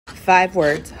5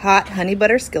 words, hot honey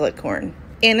butter skillet corn.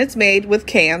 And it's made with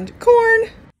canned corn.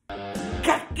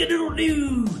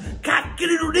 Cock-a-doodle-doo,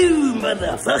 cock-a-doodle-doo,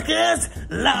 motherfuckers.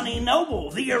 Lonnie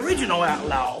Noble, the original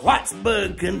outlaw,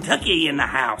 Whitesburg, Kentucky in the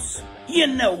house. You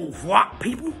know what,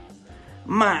 people?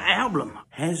 My album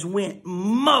has went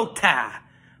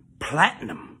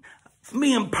multi-platinum.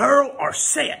 Me and Pearl are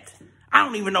set. I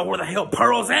don't even know where the hell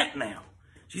Pearl's at now.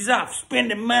 She's off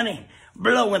spending money,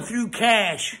 blowing through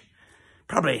cash.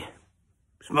 Probably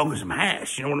smoking some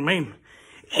hash, you know what I mean?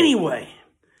 Anyway,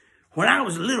 when I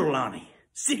was little Lonnie,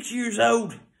 6 years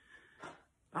old,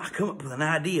 I come up with an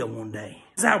idea one day.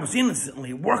 As I was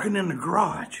innocently working in the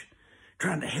garage,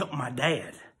 trying to help my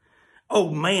dad.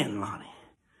 Old man Lonnie.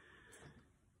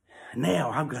 Now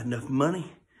I've got enough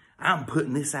money, I'm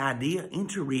putting this idea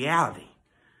into reality.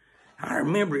 I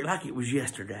remember it like it was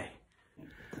yesterday.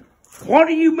 What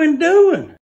have you been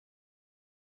doing?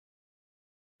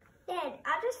 Dad,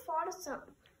 I just thought of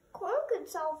something. Corn could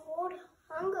solve world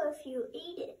hunger if you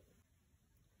eat it.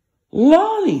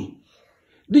 Lonnie,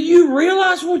 do you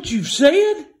realize what you've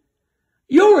said?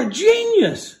 You're a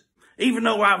genius. Even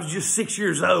though I was just 6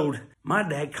 years old, my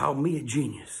dad called me a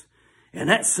genius. And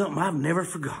that's something I've never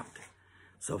forgot.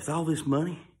 So with all this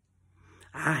money,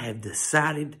 I have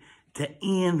decided to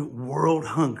end world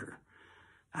hunger.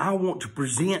 I want to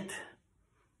present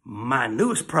my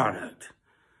newest product,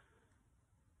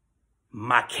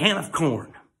 my can of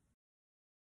corn.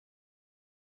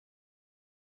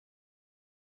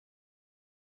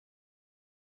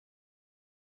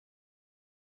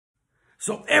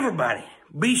 So everybody,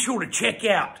 be sure to check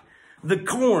out the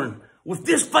corn with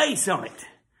this face on it.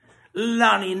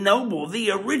 Lonnie Noble,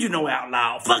 the original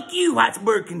outlaw. Fuck you,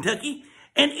 Whitesburg, Kentucky.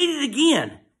 And eat it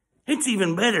again. It's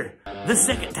even better the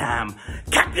second time.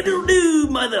 Cock-a-doodle-doo,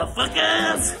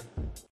 motherfuckers.